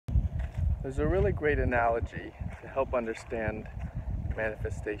There's a really great analogy to help understand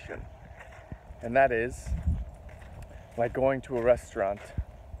manifestation, and that is like going to a restaurant.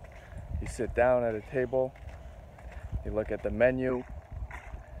 You sit down at a table, you look at the menu,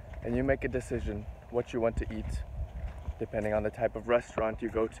 and you make a decision what you want to eat, depending on the type of restaurant you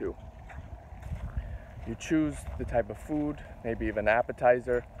go to. You choose the type of food, maybe even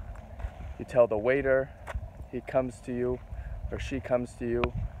appetizer. You tell the waiter, he comes to you, or she comes to you.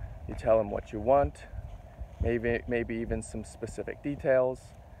 You tell him what you want, maybe even some specific details,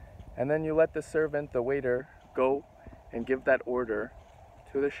 and then you let the servant, the waiter, go and give that order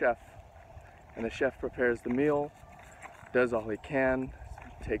to the chef. And the chef prepares the meal, does all he can,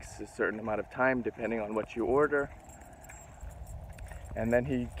 takes a certain amount of time depending on what you order, and then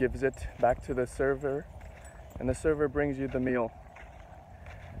he gives it back to the server, and the server brings you the meal.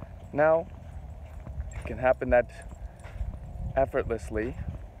 Now, it can happen that effortlessly,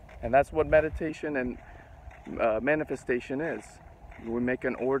 and that's what meditation and manifestation is. We make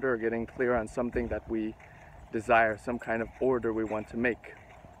an order, getting clear on something that we desire, some kind of order we want to make.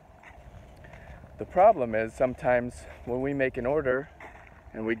 The problem is sometimes when we make an order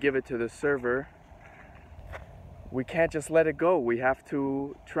and we give it to the server, we can't just let it go. We have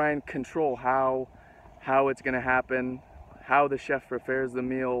to try and control how it's going to happen, how the chef prepares the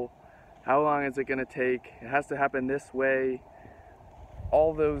meal, how long is it going to take, it has to happen this way,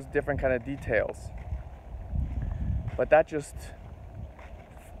 all those different kind of details. But that just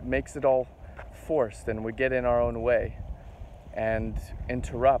makes it all forced, and we get in our own way and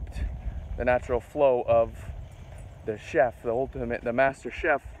interrupt the natural flow of the chef, the master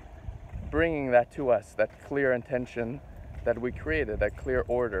chef, bringing that to us, that clear intention that we created, that clear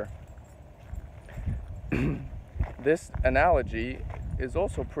order. This analogy is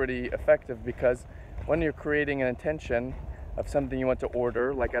also pretty effective because when you're creating an intention of something you want to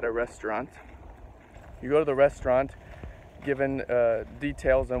order, like at a restaurant, you go to the restaurant, given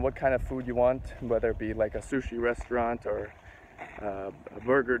details on what kind of food you want, whether it be like a sushi restaurant or a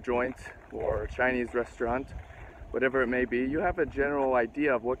burger joint or a Chinese restaurant, whatever it may be, you have a general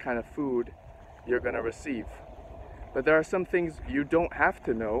idea of what kind of food you're going to receive. But there are some things you don't have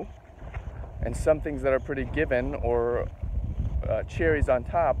to know, and some things that are pretty given, or cherries on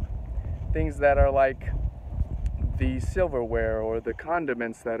top, things that are like the silverware or the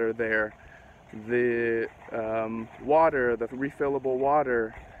condiments that are there, the water, the refillable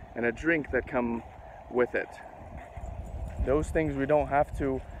water, and a drink that come with it. Those things we don't have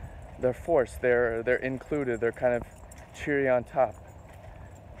to, they're forced, they're included, they're kind of cherry on top.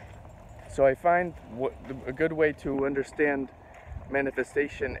 So I find a good way to understand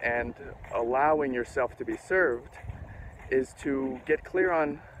manifestation and allowing yourself to be served is to get clear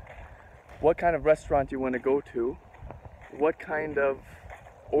on what kind of restaurant you want to go to, what kind of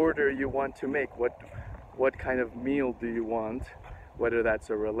order you want to make, what kind of meal do you want, whether that's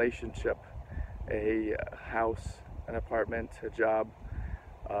a relationship, a house, an apartment, a job,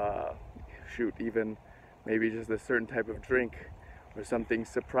 even maybe just a certain type of drink or something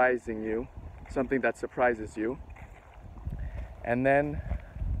surprising you, something that surprises you, and then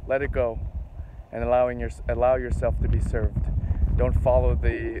let it go and allow yourself to be served. Don't follow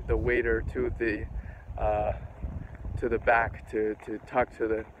the waiter to the back to talk to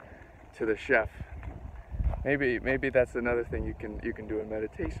the chef. Maybe that's another thing you can do in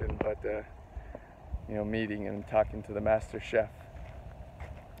meditation, but meeting and talking to the master chef.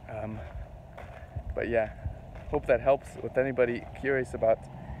 But yeah, hope that helps with anybody curious about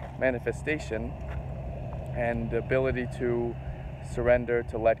manifestation and the ability to surrender,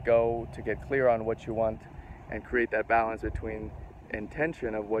 to let go, to get clear on what you want, and create that balance between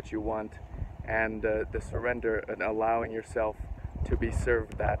intention of what you want and the surrender and allowing yourself to be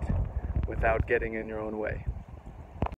served that without getting in your own way.